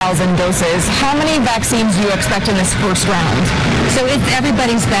doses. How many vaccines do you expect in this first round? So it's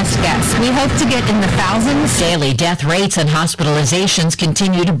everybody's best guess. We hope to get in the thousands. Daily death rates and hospitalizations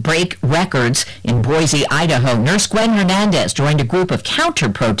continue to break records. In Boise, Idaho, Nurse Gwen Hernandez joined a group of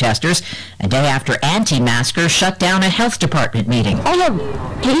counter-protesters a day after anti-maskers shut down a health department meeting. I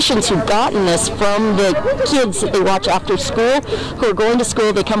have patients who've gotten this from the kids that they watch after school, who are going to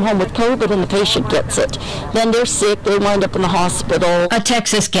school, they come home with COVID and the patient gets it. Then they're sick, they wind up in the hospital. A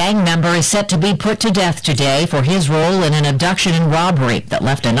Texas gang member is set to be put to death today for his role in an abduction and robbery that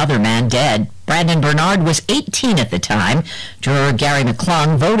left another man dead. Brandon Bernard was 18 at the time. Juror Gary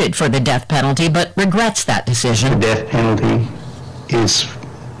McClung voted for the death penalty but regrets that decision. The death penalty is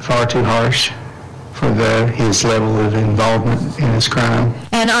far too harsh for his level of involvement in this crime.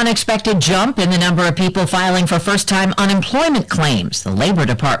 An unexpected jump in the number of people filing for first-time unemployment claims. The Labor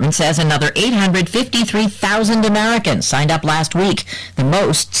Department says another 853,000 Americans signed up last week, the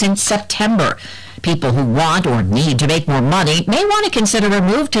most since September. People who want or need to make more money may want to consider a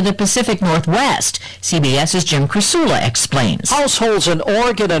move to the Pacific Northwest. CBS's Jim Krasula explains. Households in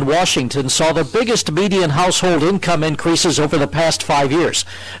Oregon and Washington saw the biggest median household income increases over the past 5 years,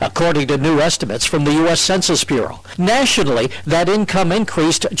 according to new estimates from the U.S. Census Bureau. Nationally, that income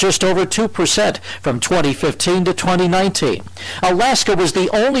increased just over 2% from 2015 to 2019. Alaska was the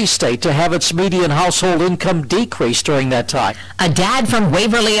only state to have its median household income decrease during that time. A dad from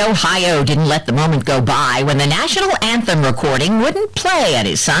Waverly, Ohio didn't let the moment go by when the national anthem recording wouldn't play at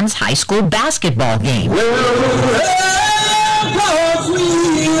his son's high school basketball game.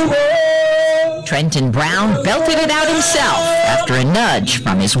 Trenton Brown belted it out himself after a nudge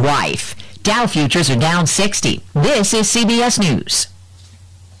from his wife. Dow futures are down 60. This is CBS News.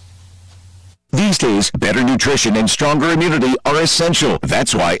 These days, better nutrition and stronger immunity are essential.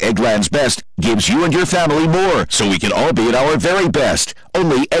 That's why Eggland's Best gives you and your family more, so we can all be at our very best.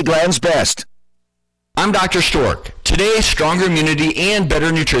 Only Eggland's Best. I'm Dr. Stork. Today, stronger immunity and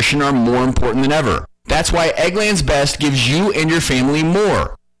better nutrition are more important than ever. That's why Eggland's Best gives you and your family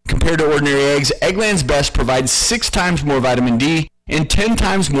more. Compared to ordinary eggs, Eggland's Best provides 6 times more vitamin D and 10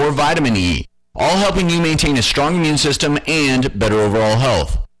 times more vitamin E, all helping you maintain a strong immune system and better overall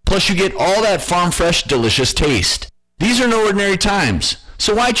health. Plus, you get all that farm-fresh, delicious taste. These are no ordinary times,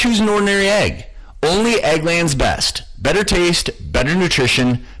 so why choose an ordinary egg? Only Eggland's Best. Better taste, better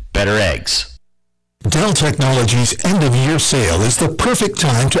nutrition, better eggs. Dell Technologies' end-of-year sale is the perfect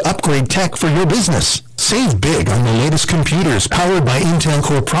time to upgrade tech for your business. Save big on the latest computers powered by Intel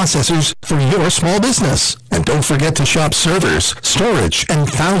Core processors for your small business. And don't forget to shop servers, storage, and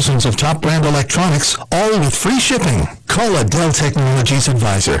thousands of top-brand electronics, all with free shipping. Call a Dell Technologies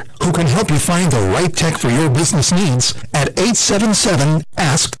advisor who can help you find the right tech for your business needs at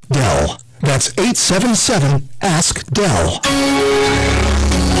 877-ASK-DELL. That's 877-ASK-DELL.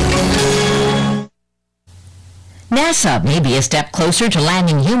 NASA may be a step closer to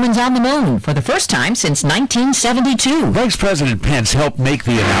landing humans on the moon for the first time since 1972. Vice President Pence helped make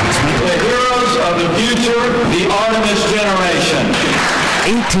the announcement. The heroes of the future, the Artemis generation.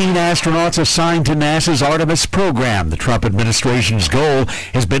 18 astronauts assigned to NASA's Artemis program. The Trump administration's goal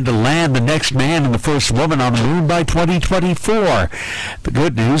has been to land the next man and the first woman on the moon by 2024. The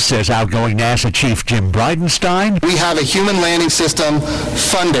good news, says outgoing NASA Chief Jim Bridenstine. We have a human landing system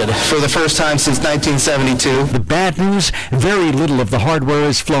funded for the first time since 1972. The bad news, very little of the hardware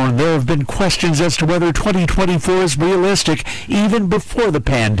is flown. There have been questions as to whether 2024 is realistic even before the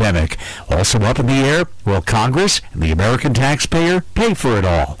pandemic. Also up in the air, will Congress and the American taxpayer pay for it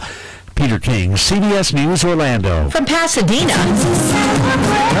all? Peter King, CBS News, Orlando. From Pasadena,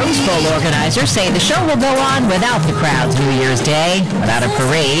 Rose Bowl organizers say the show will go on without the crowds New Year's Day, without a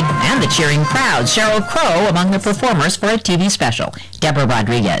parade, and the cheering crowds. Sheryl Crow among the performers for a TV special. Deborah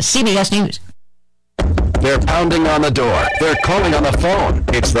Rodriguez, CBS News. They're pounding on the door. They're calling on the phone.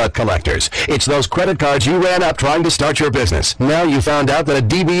 It's the collectors. It's those credit cards you ran up trying to start your business. Now you found out that a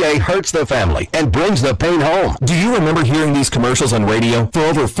DBA hurts the family and brings the pain home. Do you remember hearing these commercials on radio? For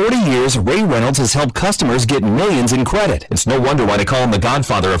over 40 years, Ray Reynolds has helped customers get millions in credit. It's no wonder why they call him the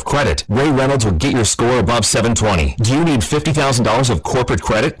godfather of credit. Ray Reynolds will get your score above 720. Do you need $50,000 of corporate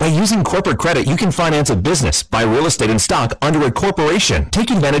credit? By using corporate credit, you can finance a business, buy real estate and stock under a corporation. Take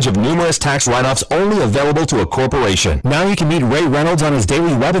advantage of numerous tax write-offs only available available to a corporation. Now you can meet Ray Reynolds on his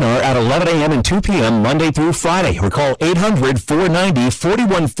daily webinar at 11 a.m. and 2 p.m. Monday through Friday, or call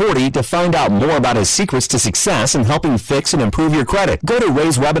 800-490-4140 to find out more about his secrets to success in helping fix and improve your credit. Go to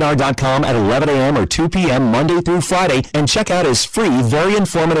rayswebinar.com at 11 a.m. or 2 p.m. Monday through Friday and check out his free, very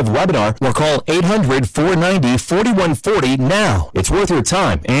informative webinar, or call 800-490-4140 now. It's worth your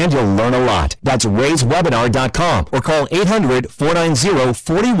time, and you'll learn a lot. That's rayswebinar.com, or call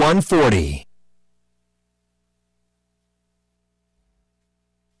 800-490-4140.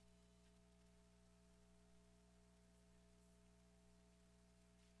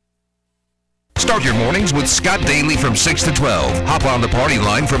 Start your mornings with Scott Daly from 6 to 12. Hop on the party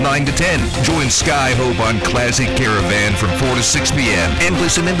line from 9 to 10. Join Sky Hope on Classic Caravan from 4 to 6 p.m. And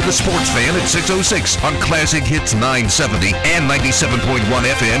listen into the Sports Fan at 6:06 on Classic Hits 970 and 97.1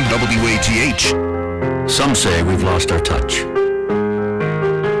 FM WATH. Some say we've lost our touch.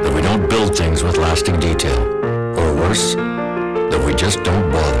 That we don't build things with lasting detail. Or worse, that we just don't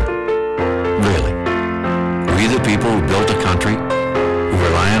bother. Really. We the people who built a country, who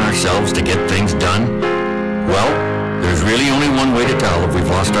rely on ourselves to get things done? Well, there's really only one way to tell if we've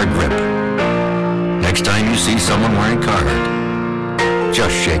lost our grip. Next time you see someone wearing Carhartt,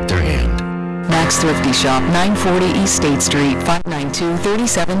 just shake their hand. Max Thrifty Shop, 940 East State Street,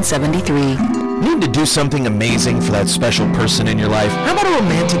 592-3773. Need to do something amazing for that special person in your life? How about a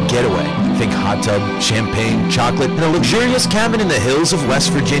romantic getaway? Think hot tub, champagne, chocolate, and a luxurious cabin in the hills of West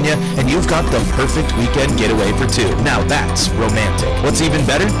Virginia, and you've got the perfect weekend getaway for two. Now that's romantic. What's even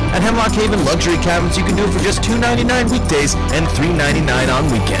better? At Hemlock Haven Luxury Cabins, you can do it for just $299 weekdays and $399 on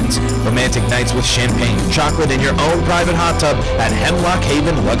weekends. Romantic nights with champagne, chocolate, and your own private hot tub at Hemlock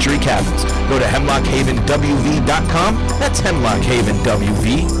Haven Luxury Cabins. Go to HemlockHavenWV.com. That's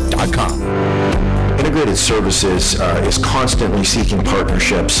HemlockHavenWV.com. Integrated Services is constantly seeking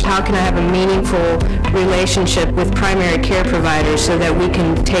partnerships. How can I have a meaningful relationship with primary care providers so that we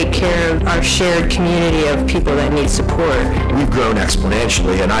can take care of our shared community of people that need support? We've grown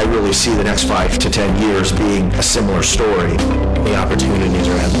exponentially, and I really see the next 5 to 10 years being a similar story. The opportunities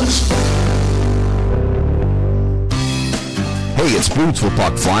are endless. Hey, it's Boots with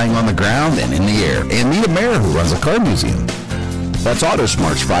Puck flying on the ground and in the air. And meet a mayor who runs a car museum. That's Auto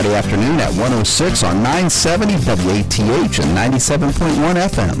Smarts Friday afternoon at 1:06 on 970 WATH and 97.1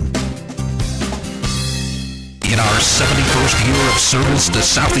 FM. In our 71st year of service to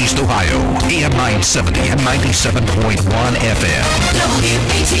Southeast Ohio, AM 970 and 97.1 FM.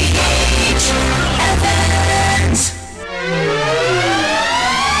 WATH Athens.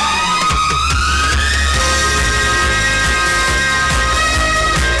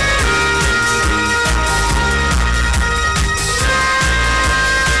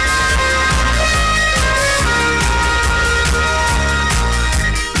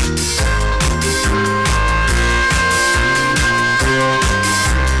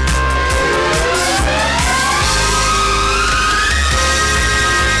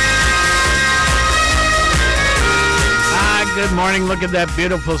 Good morning. Look at that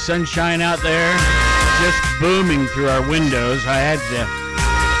beautiful sunshine out there. Just booming through our windows. I had to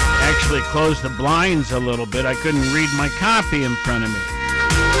actually close the blinds a little bit. I couldn't read my copy in front of me.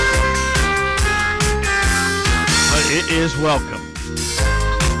 But it is welcome.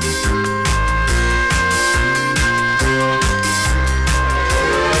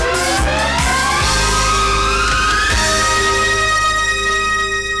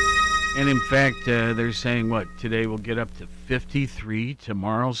 And in fact, they're saying, today we'll get up to 53,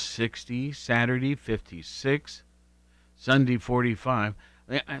 tomorrow 60, Saturday 56, Sunday 45.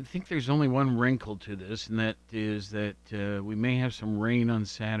 I think there's only one wrinkle to this, and that is that we may have some rain on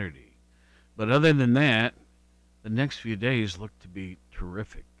Saturday. But other than that, the next few days look to be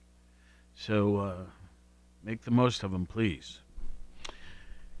terrific. So make the most of them, please.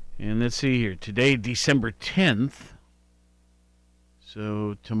 And let's see here. Today, December 10th.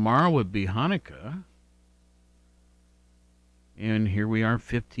 So tomorrow would be Hanukkah, and here we are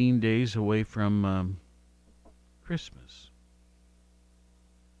 15 days away from Christmas.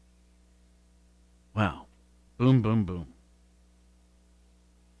 Wow. Boom, boom, boom.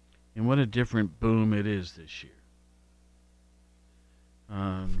 And what a different boom it is this year.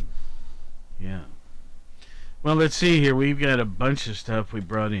 Yeah. Well, let's see here. We've got a bunch of stuff we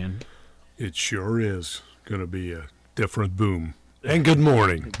brought in. It sure is going to be a different boom. And good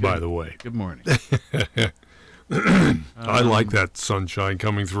morning, by the way. Good morning. I like that sunshine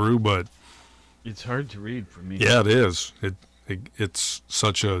coming through, but it's hard to read for me. Yeah, it is. It's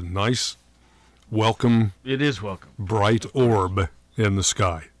such a nice, welcome. It is welcome. Bright orb in the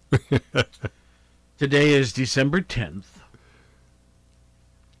sky. Today is December 10th.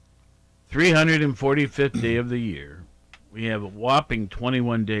 345th day of the year. We have a whopping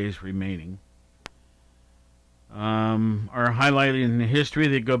 21 days remaining. Are highlighted in the history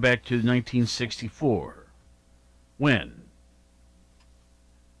that go back to 1964, when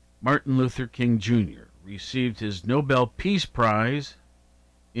Martin Luther King Jr. received his Nobel Peace Prize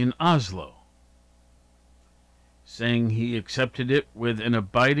in Oslo, saying he accepted it with an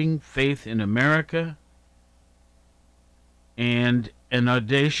abiding faith in America and an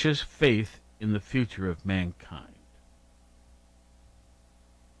audacious faith in the future of mankind.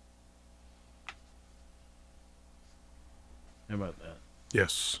 How about that?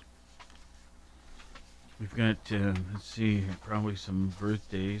 Yes. We've got, let's see, probably some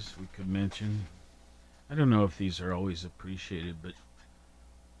birthdays we could mention. I don't know if these are always appreciated, but it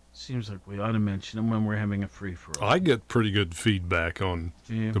seems like we ought to mention them when we're having a free-for-all. I get pretty good feedback on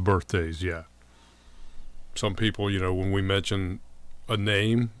Yeah. the birthdays, yeah. Some people, when we mention a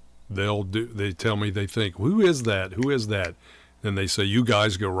name, they tell me they think, who is that? Who is that? Then they say, you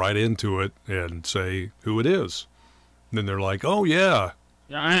guys go right into it and say who it is. Then they're like, oh, yeah.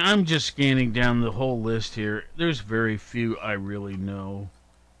 I'm just scanning down the whole list here. There's very few I really know.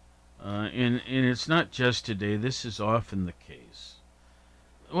 And it's not just today. This is often the case.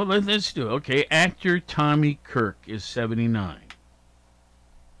 Well, let's do it. Okay, actor Tommy Kirk is 79.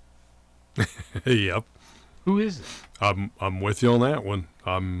 Yep. Who is it? I'm with you on that one.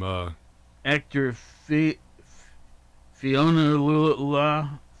 Actor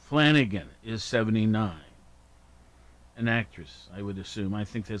Fiona Flanagan is 79. An actress, I would assume. I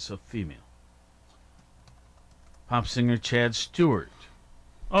think that's a female. Pop singer Chad Stewart.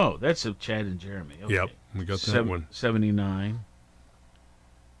 Oh, that's of Chad and Jeremy. Okay. Yep, we got that one. 79.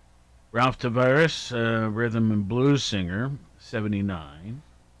 Ralph Tavares, rhythm and blues singer, 79.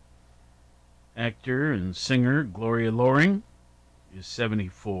 Actor and singer Gloria Loring is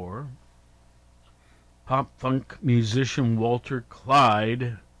 74. Pop funk musician Walter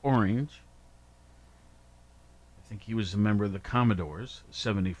Clyde Orange, I think he was a member of the Commodores,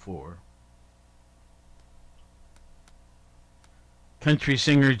 74. Country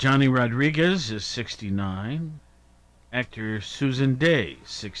singer Johnny Rodriguez is 69. Actor Susan Day,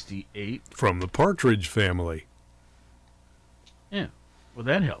 68. From the Partridge Family. Yeah, well,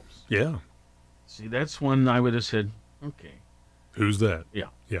 that helps. Yeah. See, that's one I would have said, okay. Who's that? Yeah.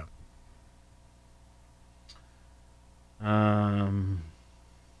 Yeah.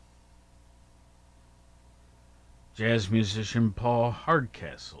 Jazz musician Paul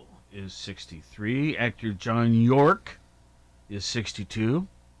Hardcastle is 63. Actor John York is 62.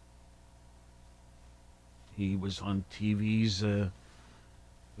 He was on TV's, what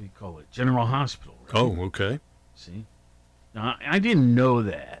do you call it, General Hospital. Right? Oh, okay. See? Now, I didn't know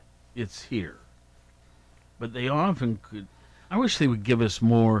that. It's here. But they often could. I wish they would give us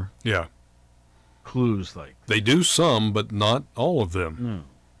more clues like that. They do some, but not all of them. No.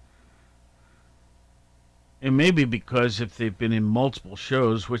 And maybe because if they've been in multiple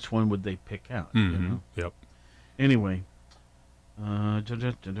shows, which one would they pick out? Mm-hmm. You know? Yep. Anyway.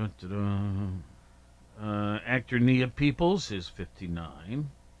 Actor Nia Peoples is 59.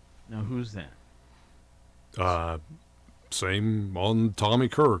 Now, who's that? Same on Tommy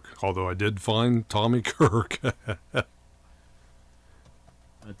Kirk, although I did find Tommy Kirk.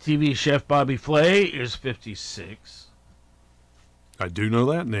 TV chef Bobby Flay is 56. I do know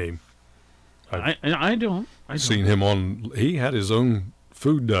that name. I don't. Seen him on, he had his own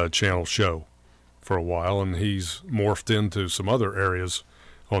food channel show for a while, and he's morphed into some other areas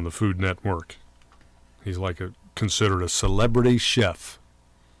on the Food Network. He's like considered a celebrity chef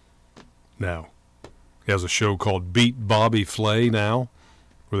now. He has a show called Beat Bobby Flay now,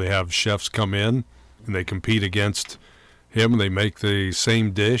 where they have chefs come in and they compete against him. They make the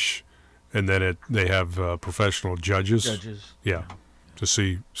same dish, and then they have professional judges. Yeah, to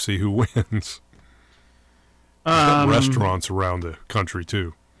see who wins. Restaurants around the country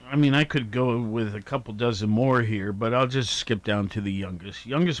too. I mean, I could go with a couple dozen more here, but I'll just skip down to the youngest.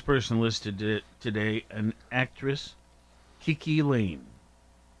 Youngest person listed today, an actress, Kiki Layne,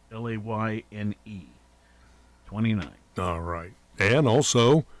 Layne, 29. All right. And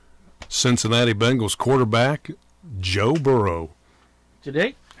also, Cincinnati Bengals quarterback Joe Burrow.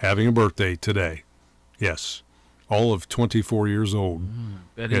 Today? Having a birthday today. Yes. All of 24 years old.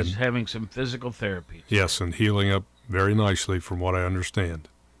 Bet he's having some physical therapy. Yes, and healing up very nicely from what I understand.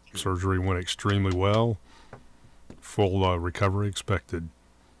 Surgery went extremely well. Full recovery expected.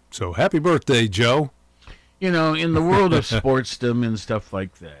 So happy birthday, Joe. You know, in the world of sportsdom and stuff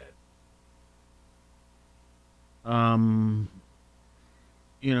like that,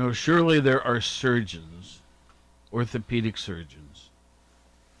 you know, surely there are surgeons, orthopedic surgeons,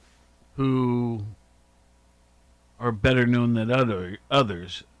 who are better known than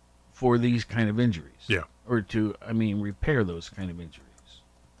others for these kind of injuries. Yeah. Or to, repair those kind of injuries.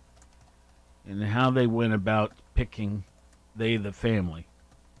 And how they went about picking, the family,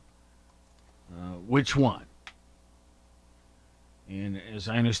 which one. And as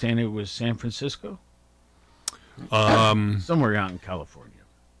I understand it was San Francisco? Somewhere out in California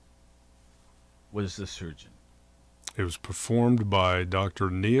was the surgeon. It was performed by Dr.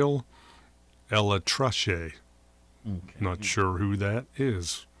 Neil Elatrache. Okay. Not sure who that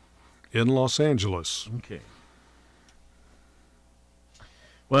is. In Los Angeles. Okay.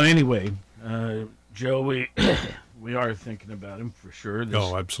 Well, anyway, Joe, we are thinking about him for sure.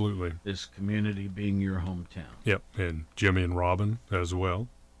 Oh, absolutely. This community being your hometown. Yep, and Jimmy and Robin as well.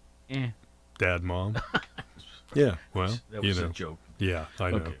 Dad, Mom. Yeah, well, that was a joke. Yeah,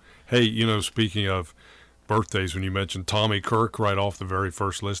 I know. Okay. Hey, speaking of birthdays, when you mentioned Tommy Kirk right off the very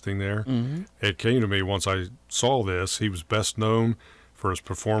first listing there, it came to me once I saw this. He was best known for his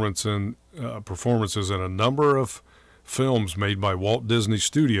performances in a number of films made by Walt Disney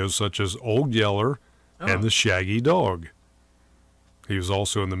Studios, such as Old Yeller and The Shaggy Dog. He was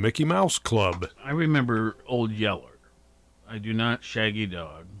also in the Mickey Mouse Club. I remember Old Yeller. I do not Shaggy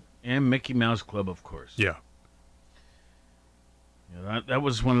Dog. And Mickey Mouse Club, of course. Yeah. That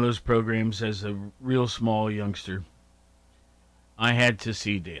was one of those programs as a real small youngster I had to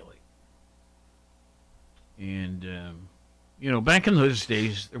see daily. And, back in those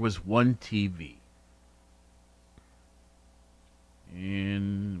days, there was one TV.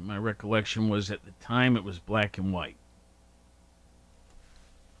 And my recollection was at the time it was black and white.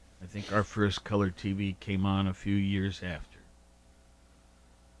 I think our first color TV came on a few years after.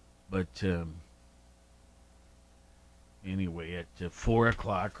 But anyway, at 4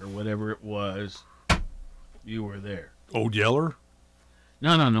 o'clock or whatever it was, you were there. Old Yeller?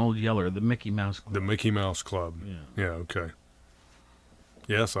 No, Old Yeller, the Mickey Mouse Club. The Mickey Mouse Club. Yeah. Yeah, okay.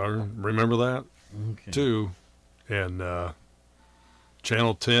 Yes, I remember that, too. And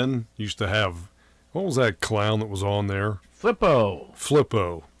Channel 10 used to have, what was that clown that was on there?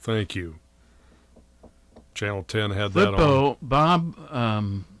 Flippo, thank you. Channel 10 had that on. Bob,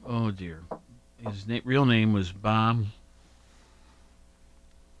 oh dear. His real name was Bob.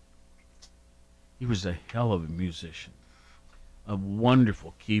 He was a hell of a musician, a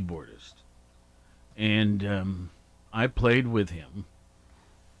wonderful keyboardist. And I played with him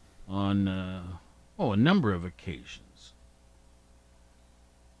on, a number of occasions.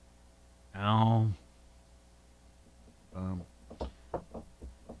 That'll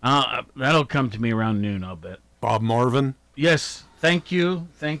come to me around noon, I'll bet. Bob Marvin? Yes, thank you.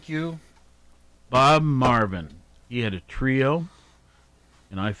 Bob Marvin. He had a trio,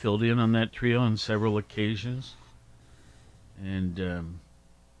 and I filled in on that trio on several occasions. And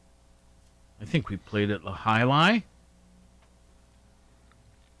I think we played at La Highlight.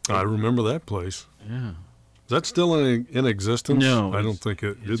 I remember that place. Yeah. Is that still in existence? No. I don't think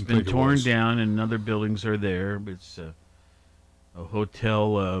it It's been torn down, and other buildings are there. It's a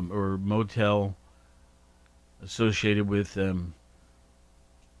hotel or motel associated with, of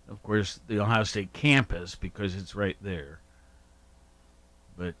course, the Ohio State campus because it's right there.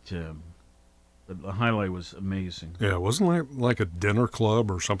 But the highlight was amazing. Yeah, wasn't it like a dinner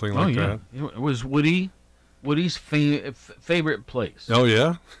club or something like that? It was Woody's favorite place. Oh,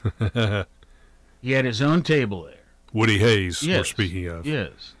 yeah? He had his own table there. Woody Hayes, we're speaking of.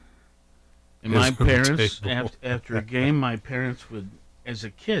 Yes. And His my own parents, table. after a game, my parents would, as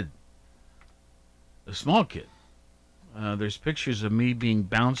a kid, a small kid, there's pictures of me being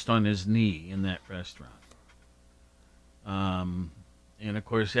bounced on his knee in that restaurant. And, of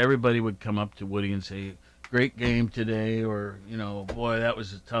course, everybody would come up to Woody and say, great game today, or, boy, that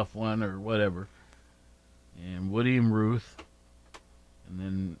was a tough one, or whatever. And Woody and Ruth, and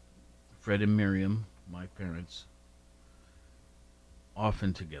then Fred and Miriam, my parents,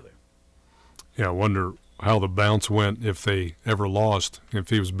 often together. Yeah, I wonder how the bounce went if they ever lost,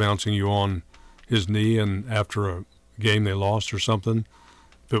 if he was bouncing you on his knee and after a game they lost or something,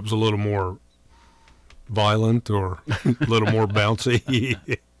 if it was a little more violent or a little more bouncy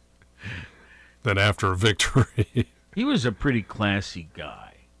than after a victory. He was a pretty classy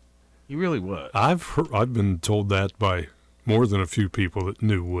guy. He really was. I've been told that by more than a few people that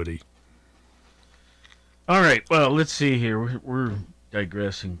knew Woody. All right, well, let's see here. We're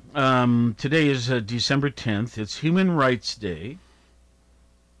digressing. Today is December 10th. It's Human Rights Day.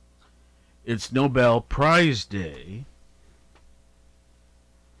 It's Nobel Prize Day.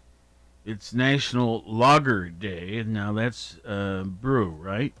 It's National Lager Day, and now that's brew,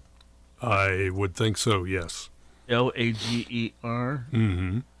 right? I would think so, yes. Lager.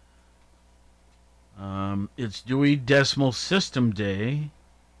 Mm-hmm. It's Dewey Decimal System Day.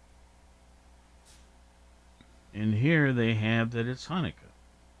 And here they have that it's Hanukkah.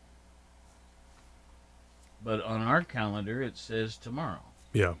 But on our calendar, it says tomorrow.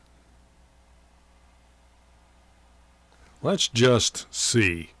 Yeah. Let's just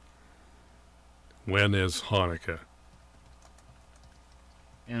see. When is Hanukkah?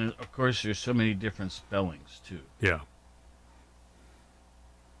 And, of course, there's so many different spellings, too. Yeah.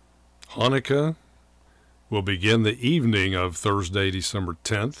 Hanukkah will begin the evening of Thursday, December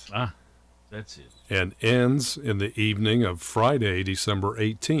 10th. Ah, that's it. And ends in the evening of Friday, December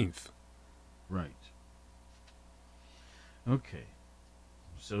 18th. Right. Okay.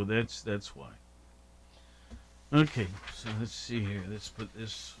 So that's why. Okay, so let's see here. Let's put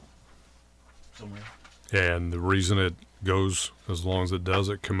this somewhere. And the reason it goes as long as it does,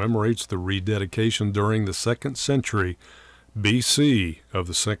 it commemorates the rededication during the 2nd century BC of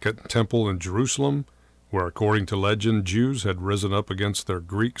the Second Temple in Jerusalem, where, according to legend, Jews had risen up against their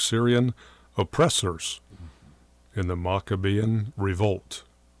Greek-Syrian oppressors in the Maccabean revolt.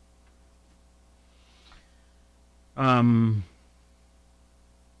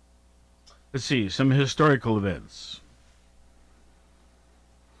 Let's see, some historical events.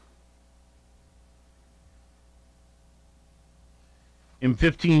 In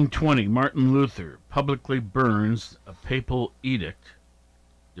 1520, Martin Luther publicly burns a papal edict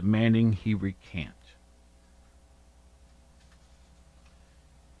demanding he recant.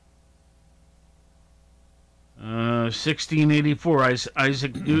 Uh, 1684,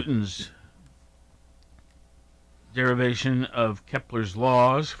 Isaac Newton's derivation of Kepler's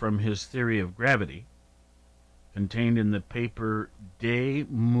laws from his theory of gravity, contained in the paper De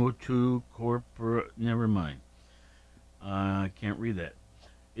Motu Corpora, never mind, I can't read that,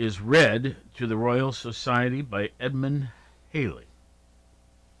 is read to the Royal Society by Edmund Halley.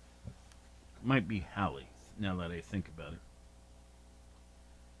 Might be Halley, now that I think about it.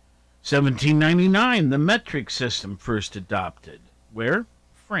 1799, the metric system first adopted. Where?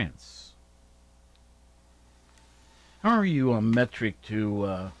 France. How are you on metric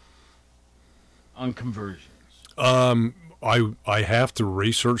to on conversions? I have to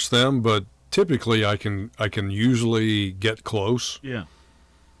research them, but typically I can usually get close. Yeah,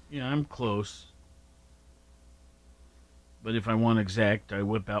 I'm close. But if I want exact, I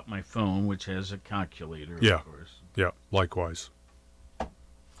whip out my phone, which has a calculator, of course. Yeah, likewise.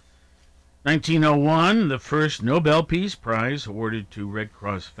 1901, the first Nobel Peace Prize awarded to Red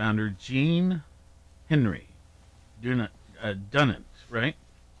Cross founder Jean Henry Dunant, right?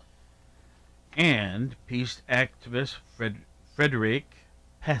 And peace activist Frederick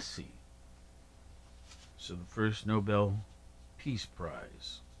Passy. So the first Nobel Peace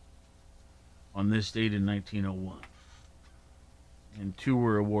Prize on this date in 1901. And 2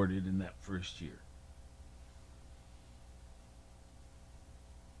 were awarded in that first year.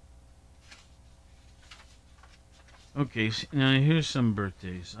 Okay, so now here's some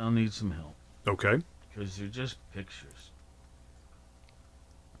birthdays. I'll need some help. Okay. Because they're just pictures.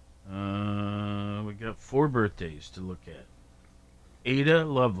 We got 4 birthdays to look at. Ada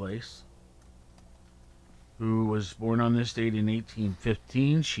Lovelace, who was born on this date in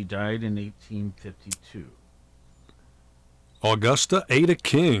 1815. She died in 1852. Augusta Ada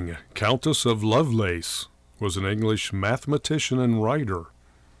King, Countess of Lovelace, was an English mathematician and writer,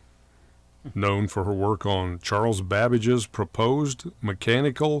 known for her work on Charles Babbage's proposed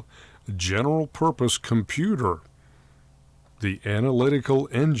mechanical general-purpose computer, the analytical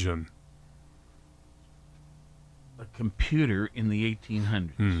engine. A computer in the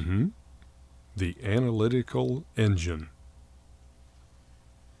 1800s. Mm-hmm. The analytical engine.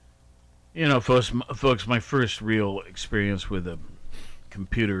 You know, folks, my first real experience with a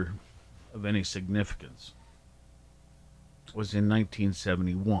computer of any significance was in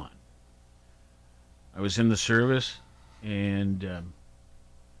 1971. I was in the service and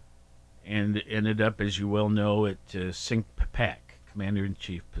ended up, as you well know, at CINCPAC,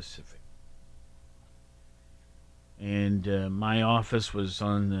 Commander-in-Chief Pacific. And my office was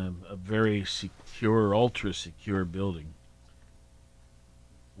on a very secure, ultra-secure building.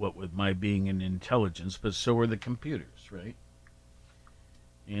 What with my being in intelligence, but so were the computers, right?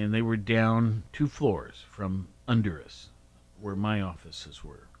 And they were down 2 floors from under us, where my offices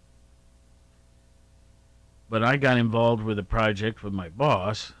were. But I got involved with a project with my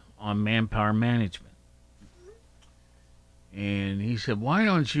boss on manpower management. And he said, why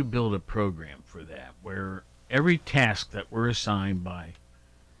don't you build a program for that, where every task that we're assigned by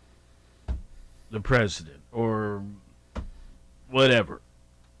the president or whatever,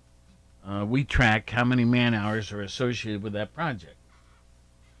 we track how many man hours are associated with that project.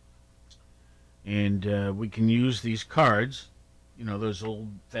 And we can use these cards, those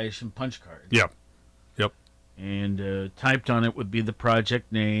old-fashioned punch cards. Yep. And typed on it would be the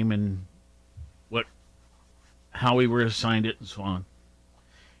project name and how we were assigned it and so on.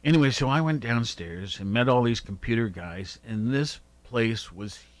 Anyway, so I went downstairs and met all these computer guys, and this place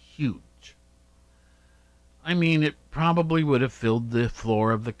was huge. I mean, it probably would have filled the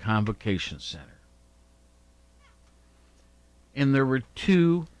floor of the convocation center. And there were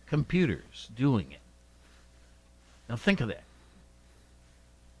 2 computers doing it. Now think of that.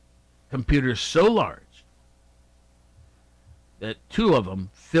 Computers so large that 2 of them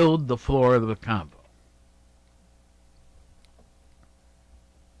filled the floor of the convo.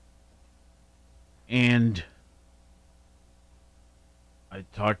 And I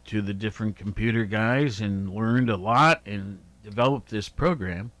talked to the different computer guys and learned a lot and developed this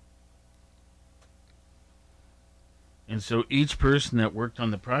program. And so each person that worked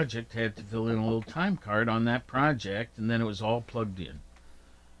on the project had to fill in a little time card on that project, and then it was all plugged in.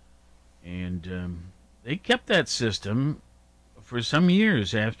 And they kept that system for some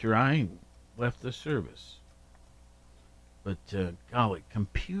years after I left the service. But golly,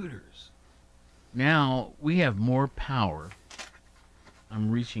 computers. Now we have more power. I'm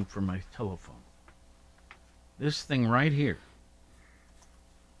reaching for my telephone. This thing right here.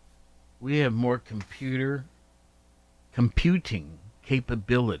 We have more computing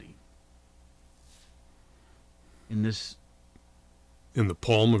capability in the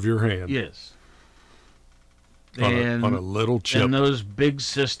palm of your hand. Yes. On a little chip. And those big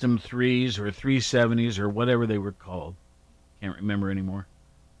System 3s or 370s or whatever they were called, can't remember anymore,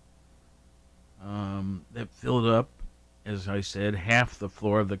 that filled up, as I said, half the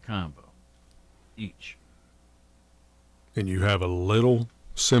floor of the convo each. And you have a little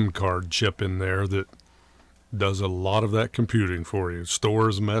SIM card chip in there that does a lot of that computing for you.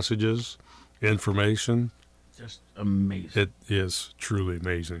 Stores messages, information. Just amazing. It is truly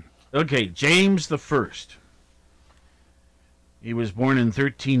amazing. Okay, James the First. He was born in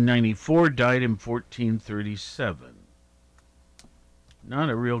 1394, died in 1437. Not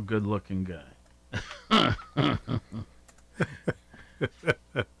a real good-looking guy.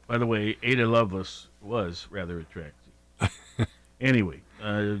 By the way, Ada Lovelace was rather attractive. Anyway,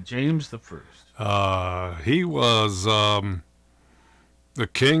 James the First. He was the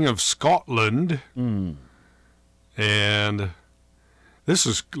King of Scotland. And this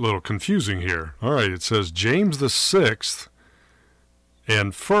is a little confusing here. All right, it says James the Sixth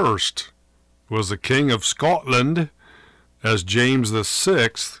and first was the King of Scotland as James the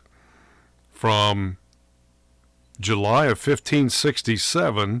Sixth from July of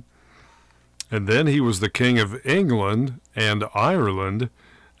 1567, and then he was the King of England and Ireland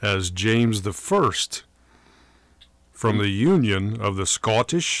as James the First from the union of the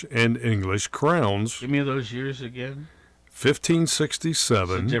Scottish and English crowns. Give me those years again.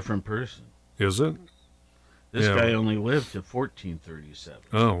 1567. It's a different person. Is it? This guy only lived to 1437.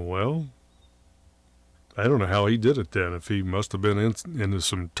 Oh, well, I don't know how he did it then, if he must have been into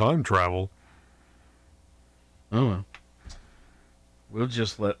some time travel. Oh, well. We'll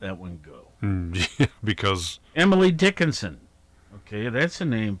just let that one go. Yeah, because... Emily Dickinson. Okay, that's a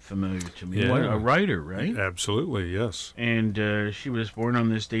name familiar to me. Yeah. What, a writer, right? Absolutely, yes. And she was born on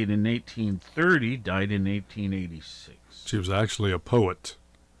this date in 1830, died in 1886. She was actually a poet.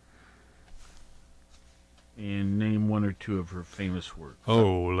 And name 1 or 2 of her famous works.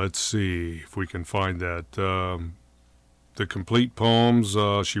 Oh, let's see if we can find that. The Complete Poems,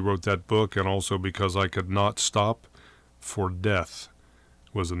 she wrote that book, and also Because I Could Not Stop for Death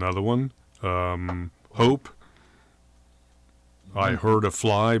was another one. Hope. I Heard a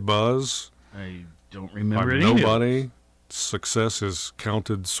Fly Buzz. I don't remember I'm any Nobody. of those. Success is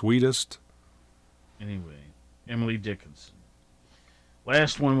Counted Sweetest. Anyway, Emily Dickinson.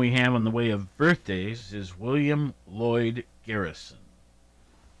 Last one we have on the way of birthdays is William Lloyd Garrison.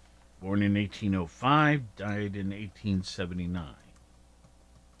 Born in 1805, died in 1879.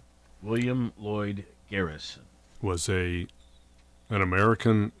 William Lloyd Garrison Was an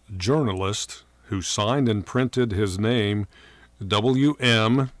American journalist who signed and printed his name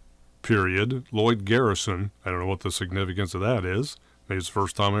W.M. period Lloyd Garrison. I don't know what the significance of that is. Maybe it's the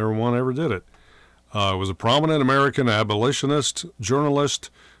first time anyone ever did it. Was a prominent American abolitionist, journalist,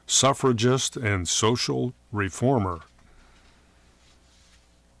 suffragist, and social reformer.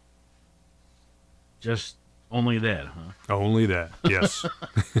 Just only that, huh? Only that, yes.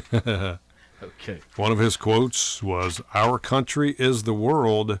 Okay. One of his quotes was, "Our country is the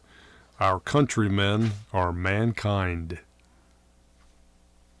world. Our countrymen are mankind."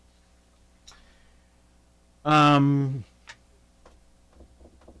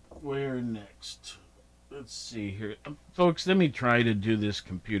 Where next? Let's see here. Folks, let me try to do this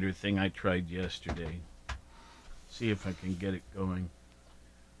computer thing I tried yesterday. See if I can get it going.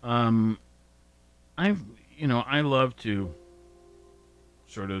 I love to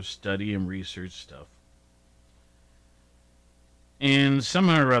sort of study and research stuff. And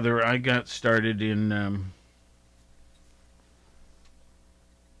somehow or other, I got started in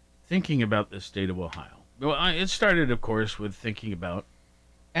thinking about the state of Ohio. Well, it started, of course, with thinking about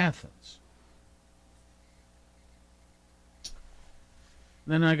Athens.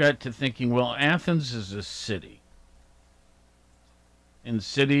 Then I got to thinking, well, Athens is a city. And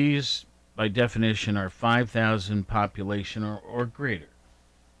cities, by definition, are 5,000 population or greater.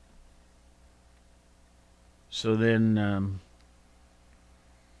 So then,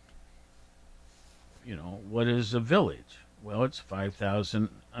 what is a village? Well, it's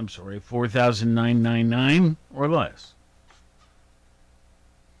 4,999 or less.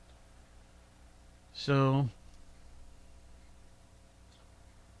 So,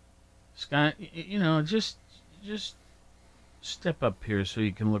 Scott, just step up here so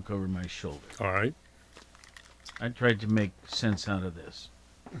you can look over my shoulder. All right. I tried to make sense out of this.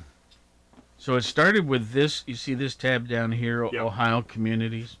 So it started with this. You see this tab down here, Yep. Ohio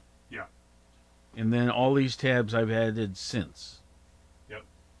Communities? Yeah. And then all these tabs I've added since. Yep.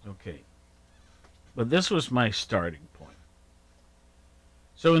 Okay. But this was my starting point.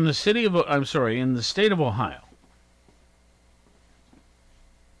 So in the state of Ohio,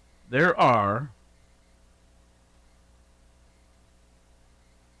 there are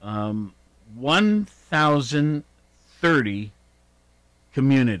 1,030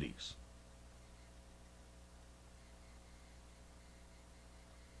 communities.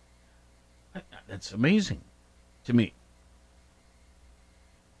 That's amazing to me.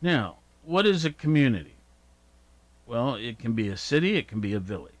 Now, what is a community? Well, it can be a city, it can be a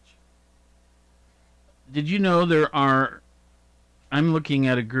village. Did you know I'm looking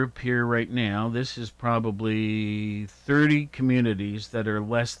at a group here right now. This is probably 30 communities that are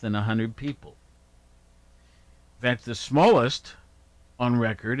less than 100 people. In fact, the smallest on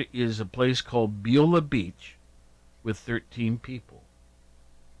record is a place called Beulah Beach with 13 people.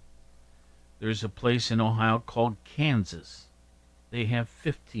 There's a place in Ohio called Kansas. They have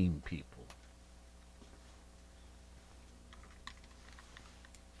 15 people.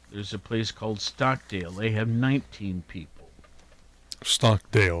 There's a place called Stockdale. They have 19 people.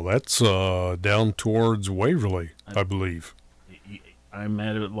 Stockdale, that's down towards Waverly, I believe. I'm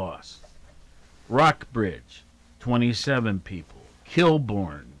at a loss. Rockbridge, 27 people.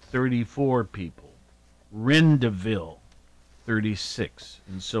 Kilbourne, 34 people. Rendeville, 36,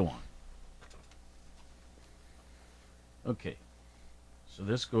 and so on. Okay, so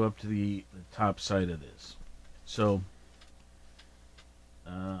let's go up to the top side of this. So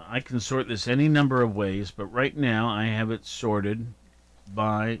I can sort this any number of ways, but right now I have it sorted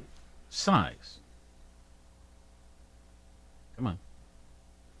by size. Come on.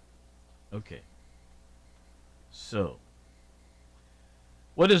 Okay. So,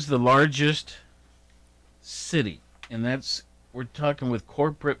 what is the largest city? And we're talking with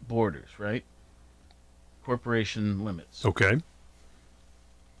corporate borders, right? Corporation limits. Okay.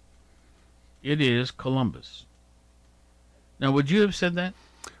 It is Columbus. Now, would you have said that?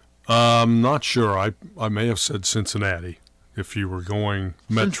 Not sure. I may have said Cincinnati if you were going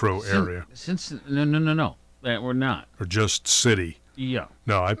metro area. No. That we're not. Or just city. Yeah.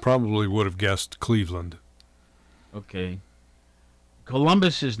 No, I probably would have guessed Cleveland. Okay.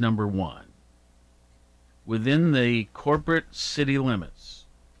 Columbus is number 1. Within the corporate city limits,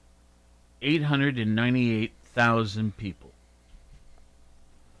 898,000 people.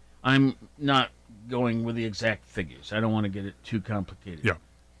 I'm not going with the exact figures. I don't want to get it too complicated. Yeah.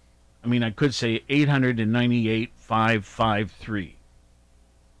 I mean, I could say 898,553.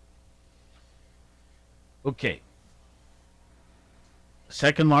 Okay.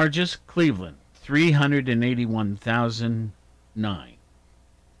 Second largest, Cleveland, 381,009.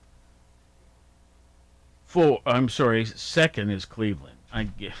 Second is Cleveland.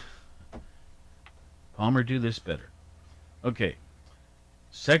 Palmer, do this better. Okay.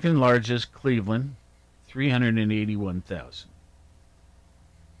 Second largest, Cleveland, 381,000.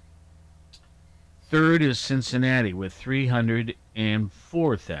 Third is Cincinnati with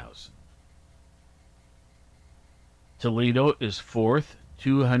 304,000. Toledo is fourth,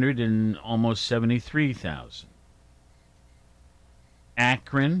 273,000.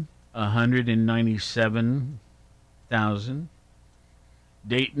 Akron, 197,000.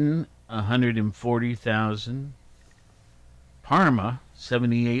 Dayton, 140,000. Parma,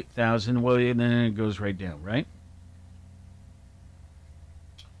 78,000. Well, and then it goes right down, right?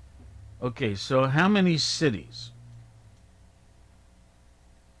 Okay, so how many cities?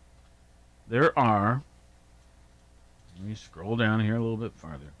 There are, let me scroll down here a little bit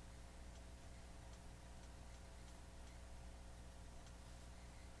farther.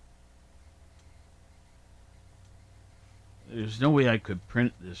 There's no way I could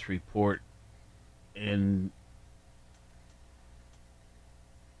print this report in.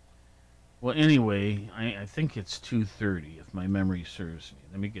 Well, anyway, I think it's 2:30 if my memory serves me.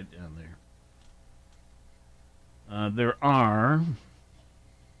 Let me get down there. There are.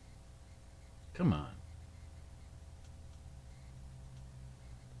 Come on.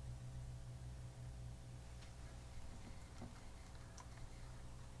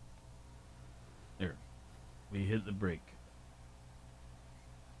 There. We hit the brake.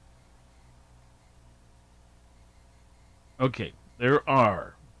 Okay, there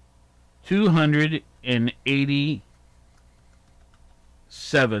are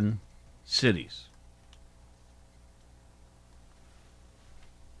 287 cities.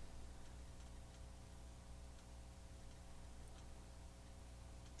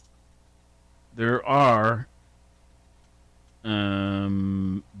 There are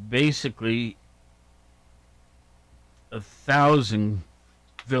basically 1,000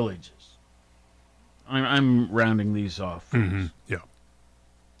 villages. I'm rounding these off. Mm-hmm. Yeah.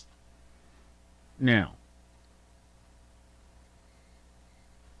 Now,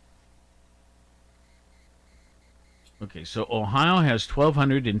 okay, so Ohio has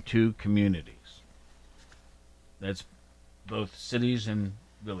 1,202 communities. That's both cities and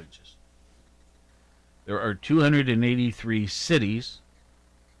villages. There are 283 cities.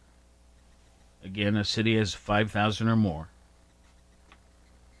 Again, a city has 5,000 or more.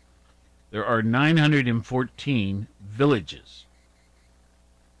 There are 914 villages.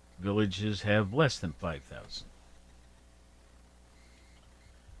 Villages have less than 5,000.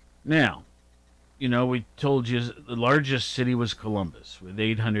 Now, you know, we told you the largest city was Columbus with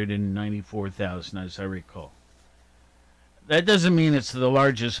 894,000, as I recall. That doesn't mean it's the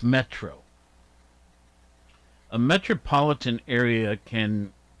largest metro. A metropolitan area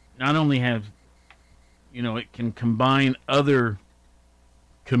can not only have, you know, it can combine other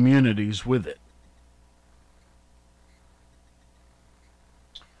communities with it.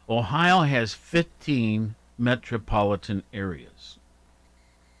 Ohio has 15 metropolitan areas.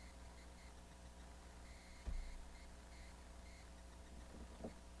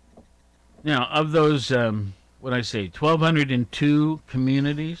 Now, of those, what I say, 1,202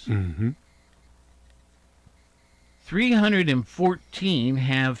 communities, 314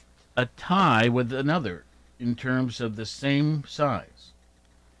 have a tie with another in terms of the same size.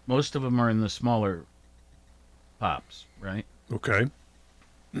 Most of them are in the smaller pops, right? Okay.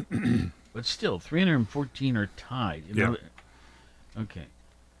 But still, 314 are tied. You know? Yeah. Okay.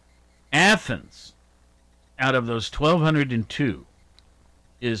 Athens, out of those 1,202,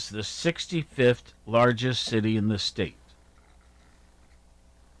 is the 65th largest city in the state,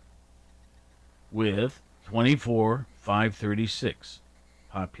 with 24,536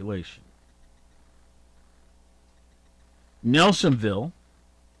 population. Nelsonville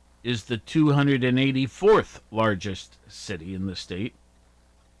is the 284th largest city in the state.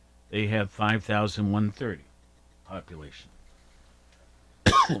 They have 5,130 population.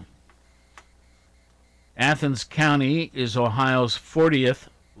 Athens County is Ohio's 40th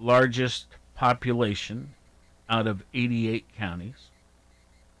largest population out of 88 counties.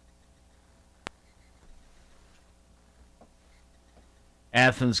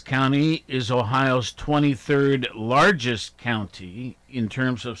 Athens County is Ohio's 23rd largest county in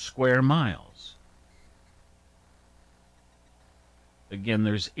terms of square miles. Again,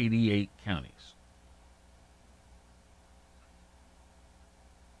 there's 88 counties.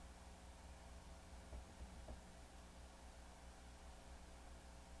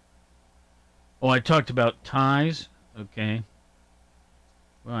 Oh, I talked about ties. Okay.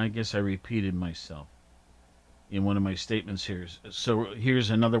 Well, I guess I repeated myself in one of my statements here. So here's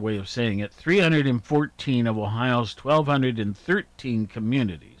another way of saying it. 314 of Ohio's 1,213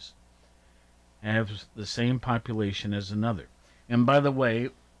 communities have the same population as another. And by the way,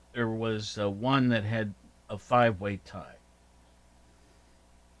 there was one that had a 5-way tie.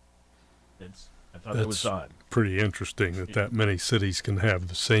 I thought that was odd. Pretty interesting that many cities can have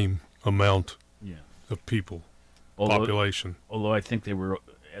the same amount of people, population. Although I think they were,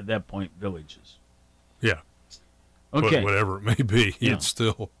 at that point, villages. Yeah. Okay. Whatever it may be, it's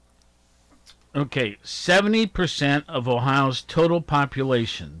still. Okay, 70% of Ohio's total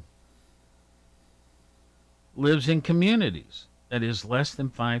population lives in communities that is less than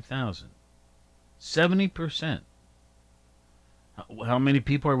 5,000. 70%. How many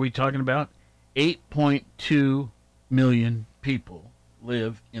people are we talking about? 8.2 million people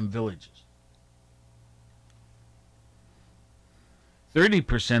live in villages.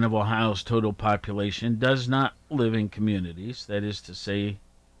 30% of Ohio's total population does not live in communities. That is to say,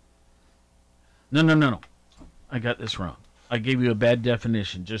 no. I got this wrong. I gave you a bad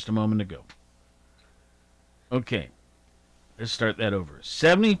definition just a moment ago. Okay, let's start that over.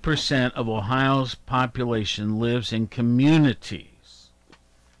 70% of Ohio's population lives in communities.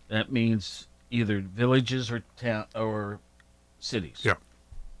 That means either villages or town or cities. Yeah.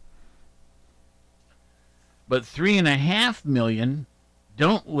 But 3.5 million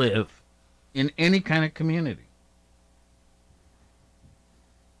don't live in any kind of community.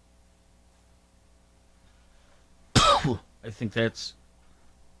 I think that's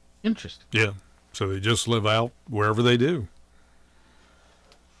interesting. Yeah. So they just live out wherever they do.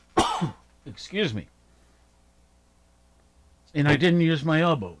 Excuse me. And I didn't use my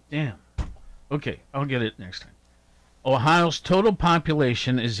elbow. Damn. Okay, I'll get it next time. Ohio's total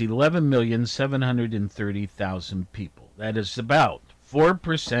population is 11,730,000 people. That is about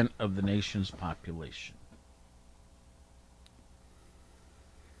 4% of the nation's population.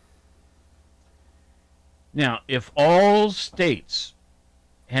 Now, if all states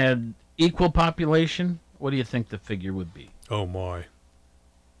had equal population, what do you think the figure would be? Oh, my.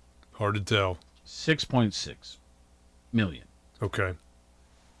 Hard to tell. 6.6 million. Okay.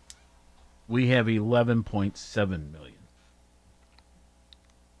 We have 11.7 million.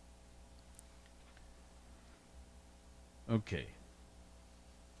 Okay.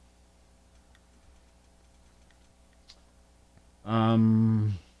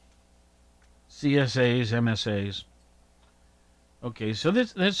 CSAs, MSAs. Okay, so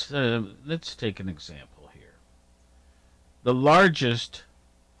let's take an example here. The largest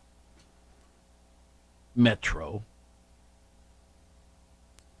metro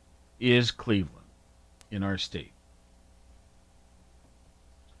is Cleveland in our state.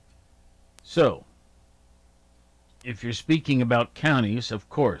 So, if you're speaking about counties, of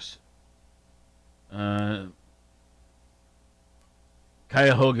course,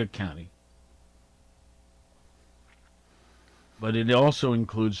 Cuyahoga County, but it also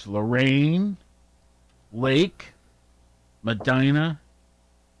includes Lorain, Lake, Medina,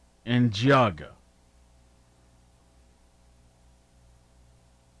 and Geauga,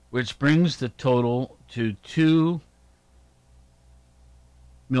 which brings the total to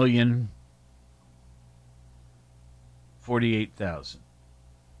 2,048,000.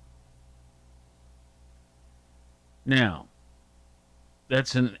 Now,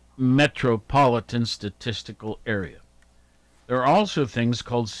 that's a metropolitan statistical area. There are also things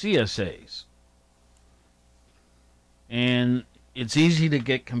called CSAs. And it's easy to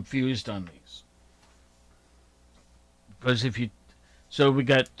get confused on these. Because so we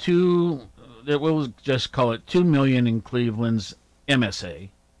got we'll just call it 2 million in Cleveland's MSA.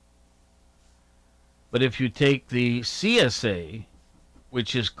 But if you take the CSA,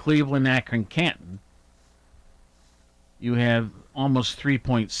 which is Cleveland, Akron, Canton, you have almost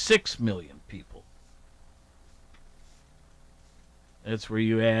 3.6 million people. That's where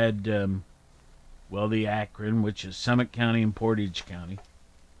you add, the Akron, which is Summit County and Portage County.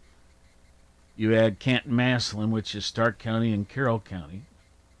 You add Canton-Massillon, which is Stark County and Carroll County.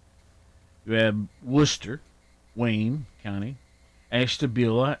 You have Worcester, Wayne County.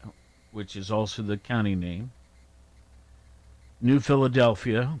 Ashtabula, which is also the county name. New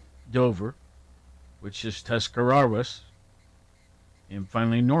Philadelphia, Dover, which is Tuscarawas. And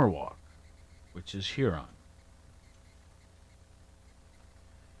finally Norwalk, which is Huron.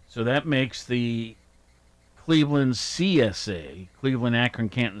 So that makes the Cleveland CSA, Cleveland, Akron,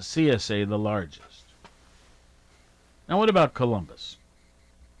 Canton CSA, the largest. Now what about Columbus?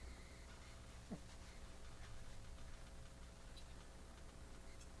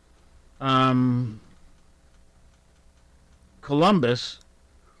 Columbus,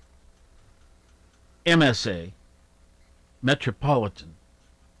 MSA, metropolitan,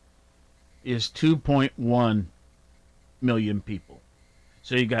 is 2.1 million people.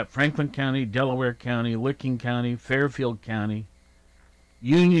 So you got Franklin County, Delaware County, Licking County, Fairfield County,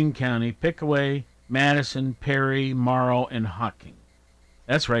 Union County, Pickaway, Madison, Perry, Morrow, and Hocking.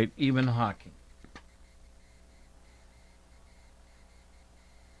 That's right, even Hocking.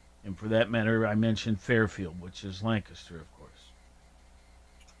 And for that matter, I mentioned Fairfield, which is Lancaster, of course.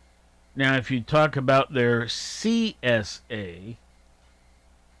 Now, if you talk about their CSA,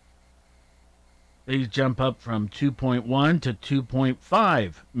 they jump up from 2.1 to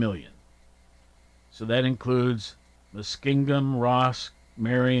 2.5 million. So that includes Muskingum, Ross,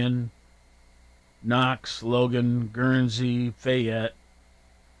 Marion, Knox, Logan, Guernsey, Fayette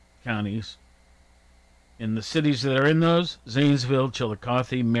counties. In the cities that are in those, Zanesville,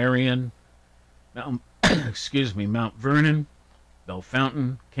 Chillicothe, Marion, Mount Vernon,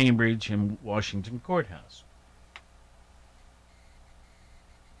 Bellefontaine, Cambridge, and Washington Courthouse.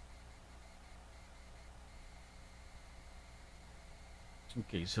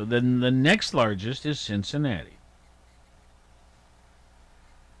 Okay, so then the next largest is Cincinnati.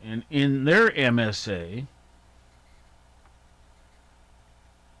 And in their MSA,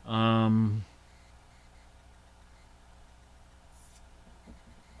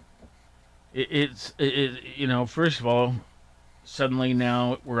 first of all, suddenly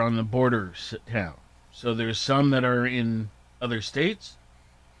now we're on the border town. So there's some that are in other states,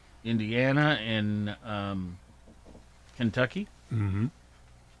 Indiana and Kentucky. Mm-hmm.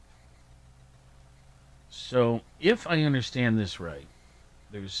 So if I understand this right,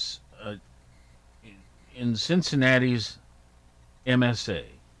 there's in Cincinnati's MSA,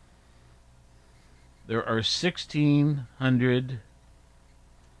 there are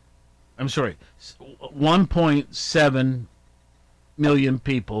 1.7 million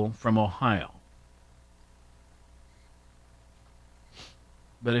people from Ohio.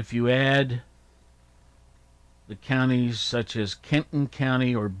 But if you add the counties such as Kenton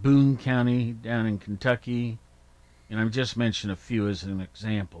County or Boone County down in Kentucky, and I've just mentioned a few as an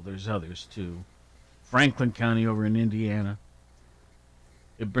example, there's others too, Franklin County over in Indiana,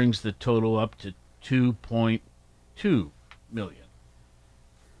 it brings the total up to 2.2 million.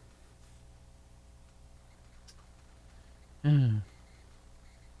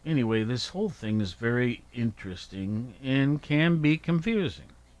 Anyway, this whole thing is very interesting and can be confusing.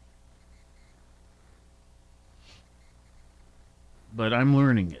 But I'm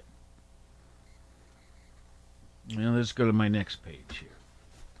learning it. Now let's go to my next page here.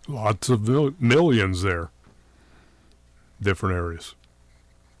 Lots of millions there. Different areas.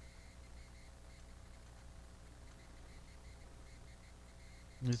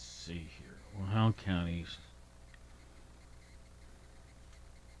 Let's see here. Ohio counties.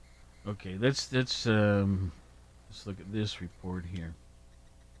 Okay, let's look at this report here.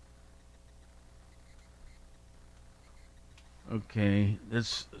 Okay,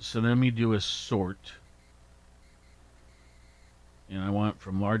 so let me do a sort. And I want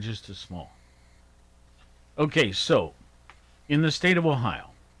from largest to small. Okay, so in the state of Ohio,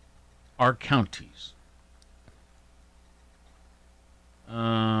 our counties.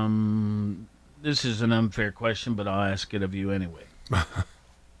 This is an unfair question, but I'll ask it of you anyway.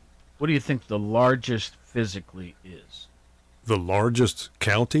 What do you think the largest physically is? The largest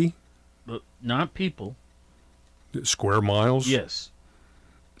county? Not people. Square miles? Yes.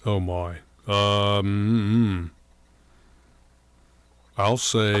 Oh my. I'll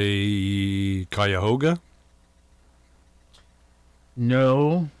say Cuyahoga.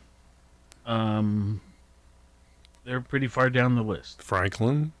 No. They're pretty far down the list.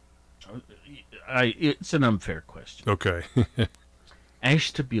 Franklin? It's an unfair question. Okay.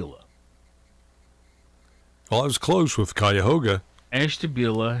 Ashtabula. Well, I was close with Cuyahoga.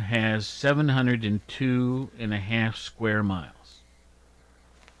 Ashtabula has 702.5 square miles.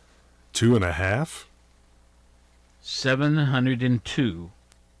 2.5?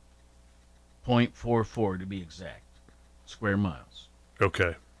 702.44 to be exact. Square miles.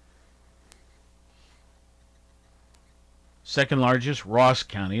 Okay. Second largest, Ross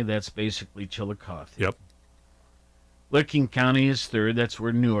County. That's basically Chillicothe. Yep. Licking County is third. That's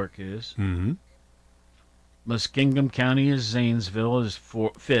where Newark is. Mm-hmm. Muskingum County is Zanesville is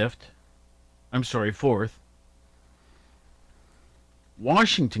fourth.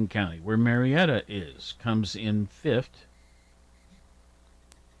 Washington County, where Marietta is, comes in fifth.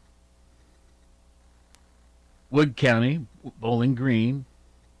 Wood County, Bowling Green,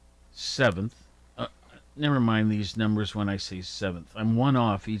 seventh. Never mind these numbers when I say seventh. I'm one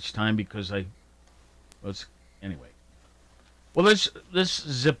off each time because anyway. Well, let's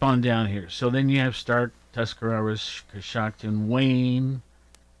zip on down here. So then you have Stark, Tuscarawas, Coshocton, Wayne,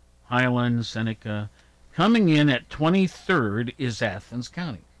 Highland, Seneca. Coming in at 23rd is Athens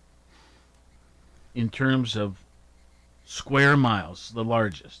County. In terms of square miles, the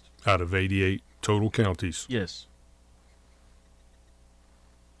largest. Out of 88 total counties. Yes.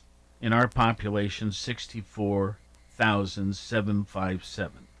 In our population,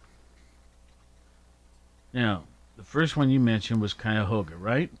 64,757. Now, the first one you mentioned was Cuyahoga,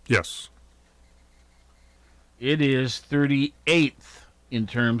 right? Yes. It is 38th in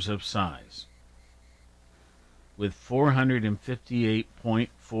terms of size, with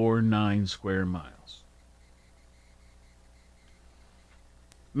 458.49 square miles.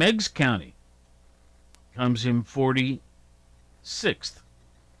 Meigs County comes in 46th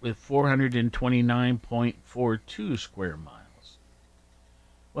with 429.42 square miles.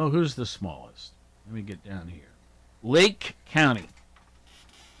 Well, who's the smallest? Let me get down here. Lake County.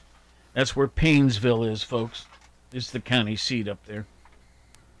 That's where Paynesville is, folks. It's the county seat up there.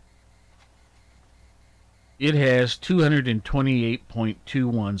 It has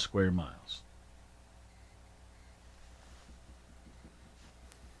 228.21 square miles.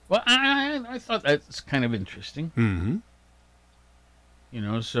 Well, I thought that's kind of interesting. Mm-hmm. You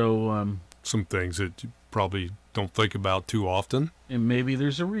know, so... some things that you probably don't think about too often. And maybe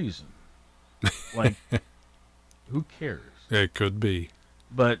there's a reason. Like, who cares? It could be.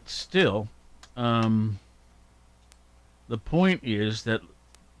 But still, the point is that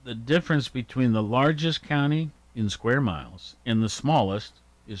the difference between the largest county in square miles and the smallest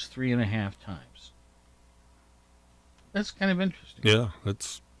is 3.5 times. That's kind of interesting. Yeah,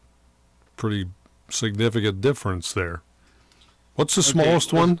 that's pretty significant difference there. What's the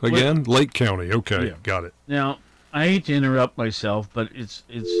smallest one again? Lake County. Okay, yeah. Got it. Now, I hate to interrupt myself, but it's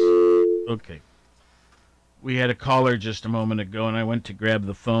okay. We had a caller just a moment ago, and I went to grab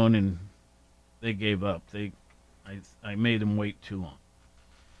the phone, and they gave up. I made them wait too long.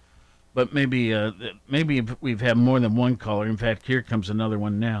 But maybe we've had more than one caller. In fact, here comes another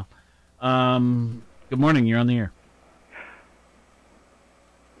one now. Good morning. You're on the air.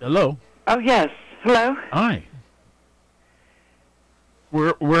 Hello. Oh yes. Hello. Hi.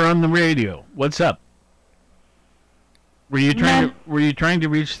 We're on the radio. What's up? Were you trying to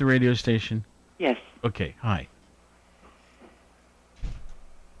reach the radio station? Yes. Okay. Hi.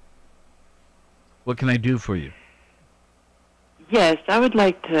 What can I do for you? Yes, I would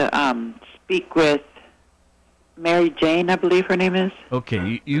like to speak with Mary Jane, I believe her name is.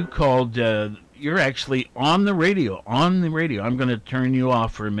 Okay, you called. You're actually on the radio. On the radio. I'm going to turn you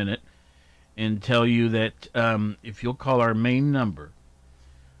off for a minute and tell you that if you'll call our main number,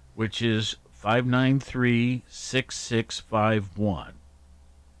 which is 593-6651,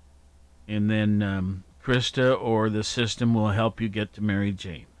 and then Krista or the system will help you get to Mary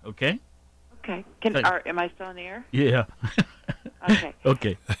Jane. Okay? Okay. Am I still in the air? Yeah. Okay.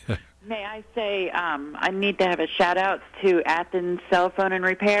 Okay. May I say I need to have a shout-out to Athens Cell Phone and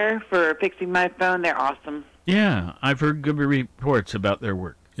Repair for fixing my phone. They're awesome. Yeah, I've heard good reports about their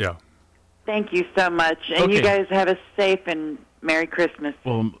work. Yeah. Thank you so much. And you guys have a safe and Merry Christmas.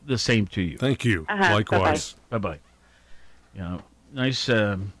 Well, the same to you. Thank you. Uh-huh. Likewise. Bye-bye. Yeah, nice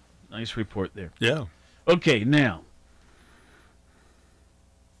report there. Yeah. Okay, now.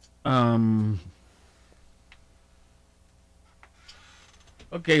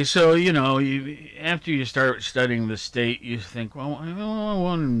 Okay, so, after you start studying the state, you think, well, I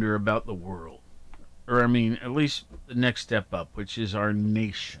wonder about the world. Or, at least the next step up, which is our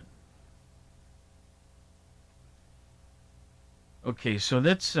nation. Okay, so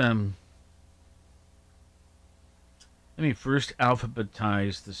let's, let me first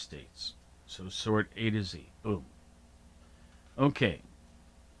alphabetize the states. So sort A to Z. Boom. Okay.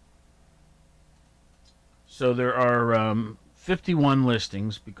 So there are 51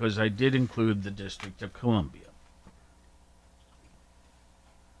 listings because I did include the District of Columbia.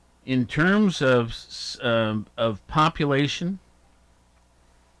 In terms of population,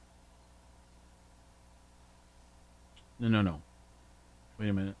 no. Wait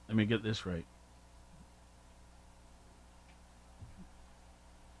a minute. Let me get this right.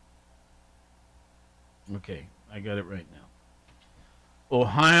 Okay, I got it right now.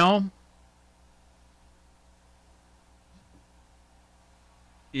 Ohio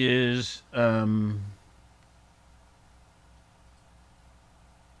is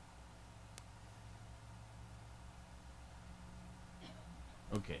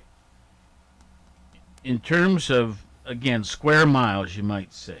okay. In terms of, again, square miles, you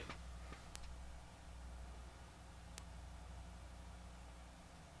might say.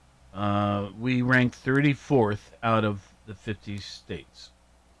 We rank 34th out of the 50 states,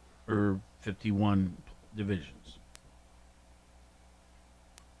 or 51 divisions.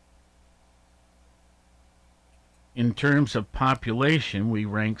 In terms of population, we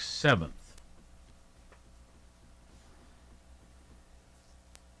rank 7th.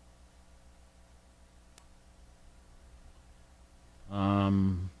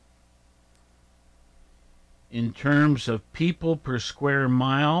 In terms of people per square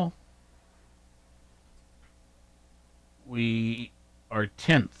mile, we are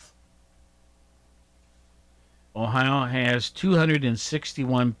 10th. Ohio has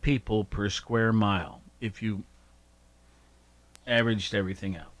 261 people per square mile, if you averaged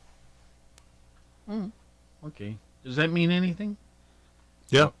everything out. Okay. Does that mean anything?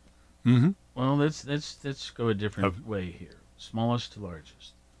 Yeah. Mm-hmm. Well, let's go a different way here. Smallest to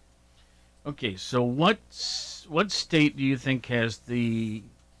largest. Okay, so what state do you think has the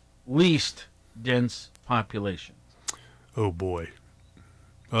least dense population? Oh boy.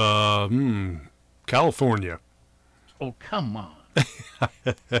 California. Oh, come on.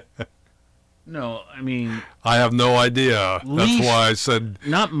 No, I mean... I have no idea. Least, that's why I said...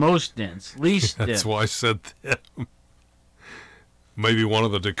 Not most dense, least dense. That's why I said them. Maybe one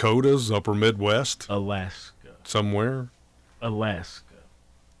of the Dakotas, upper Midwest? Alaska. Somewhere? Alaska.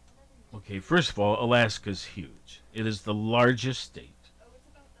 Okay, first of all, Alaska's huge. It is the largest state.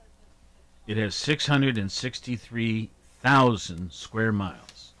 It has 663,000 square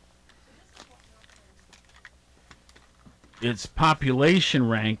miles. Its population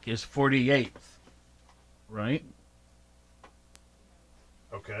rank is 48th, right?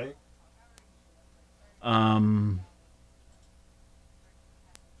 Okay.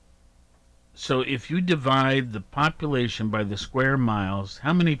 So if you divide the population by the square miles,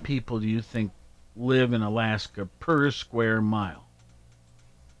 how many people do you think live in Alaska per square mile?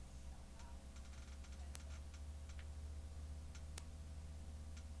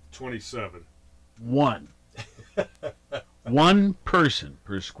 27. One. One person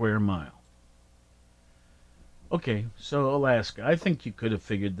per square mile. Okay, so Alaska. I think you could have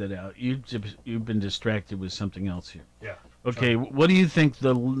figured that out. You've been distracted with something else here. Yeah. Okay, what do you think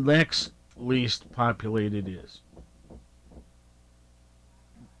the next least populated is?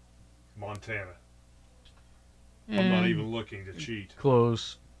 Montana. I'm not even looking to cheat.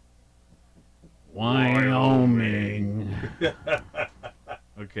 Close. Wyoming.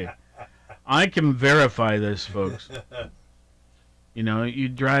 Okay. I can verify this, folks. You know, you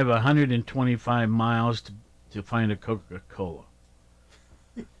drive 125 miles to find a Coca-Cola.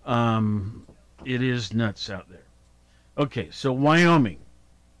 It is nuts out there. Okay, so Wyoming.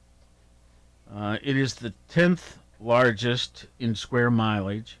 It is the 10th largest in square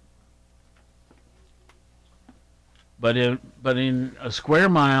mileage. But in a square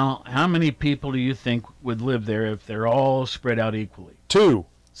mile, how many people do you think would live there if they're all spread out equally? 2.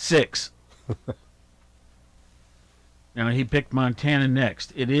 6. Now, he picked Montana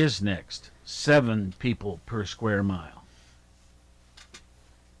next. It is next. 7 people per square mile.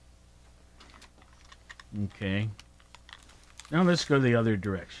 Okay. Now let's go the other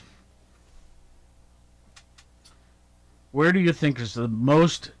direction. Where do you think is the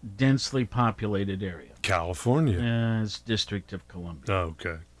most densely populated area? California. It's District of Columbia. Oh,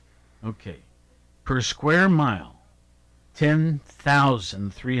 okay. Okay. Per square mile,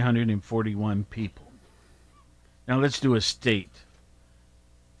 10,341 people. Now let's do a state.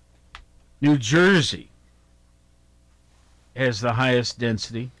 New Jersey has the highest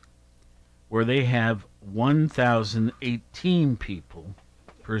density, where they have 1,018 people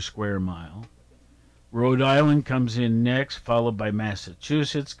per square mile. Rhode Island comes in next, followed by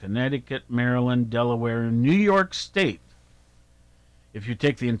Massachusetts, Connecticut, Maryland, Delaware, and New York State. If you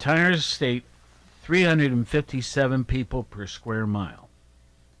take the entire state, 357 people per square mile.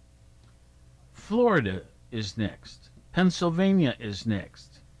 Florida is next. Pennsylvania is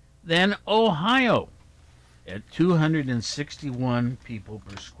next. Then Ohio at 261 people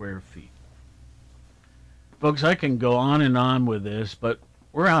per square feet. Folks, I can go on and on with this, but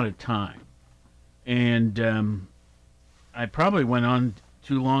we're out of time. And I probably went on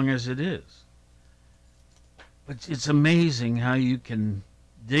too long as it is. But it's amazing how you can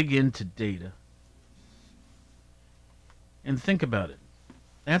dig into data and think about it.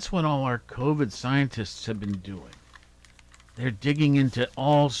 That's what all our COVID scientists have been doing. They're digging into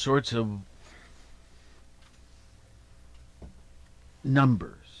all sorts of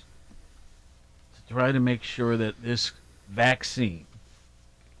numbers to try to make sure that this vaccine,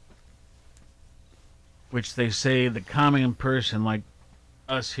 which they say the common person like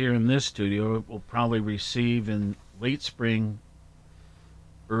us here in this studio will probably receive in late spring,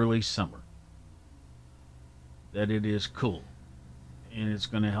 early summer, that it is cool and it's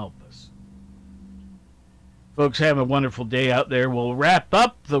going to help us. Folks, have a wonderful day out there. We'll wrap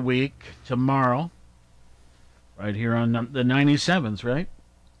up the week tomorrow right here on the 97s, right?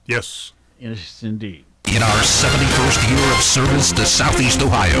 Yes. Yes, indeed. In our 71st year of service to Southeast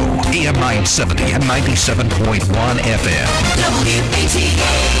Ohio, AM 970 and 97.1 FM.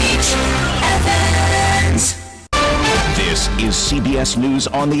 WATH Athens. This is CBS News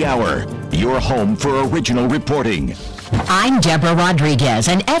on the Hour, your home for original reporting. I'm Deborah Rodriguez.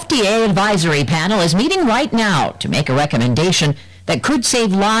 An FDA advisory panel is meeting right now to make a recommendation that that could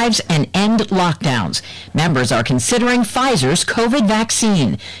save lives and end lockdowns. Members are considering Pfizer's COVID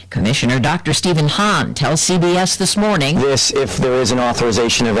vaccine. Commissioner Dr. Stephen Hahn tells CBS this morning, This, if there is an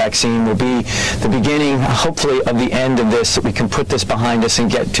authorization of vaccine, will be the beginning, hopefully, of the end of this, so we can put this behind us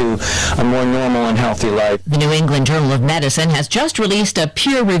and get to a more normal and healthy life. The New England Journal of Medicine has just released a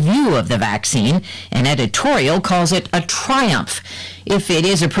peer review of the vaccine. An editorial calls it a triumph. If it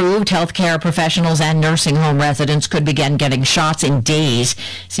is approved, healthcare professionals and nursing home residents could begin getting shots in days.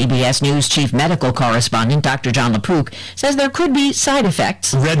 CBS News chief medical correspondent Dr. John LaPook says there could be side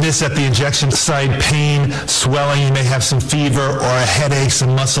effects. Redness at the injection site, pain, swelling, you may have some fever or a headache,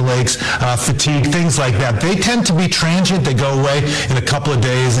 some muscle aches, fatigue, things like that. They tend to be transient. They go away in a couple of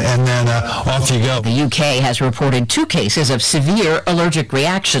days and then off you go. The UK has reported 2 cases of severe allergic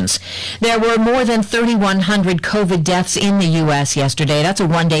reactions. There were more than 3,100 COVID deaths in the U.S. yesterday. That's a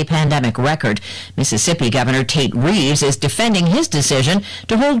one-day pandemic record. Mississippi Governor Tate Reeves is defending his decision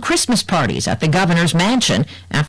to hold Christmas parties at the governor's mansion after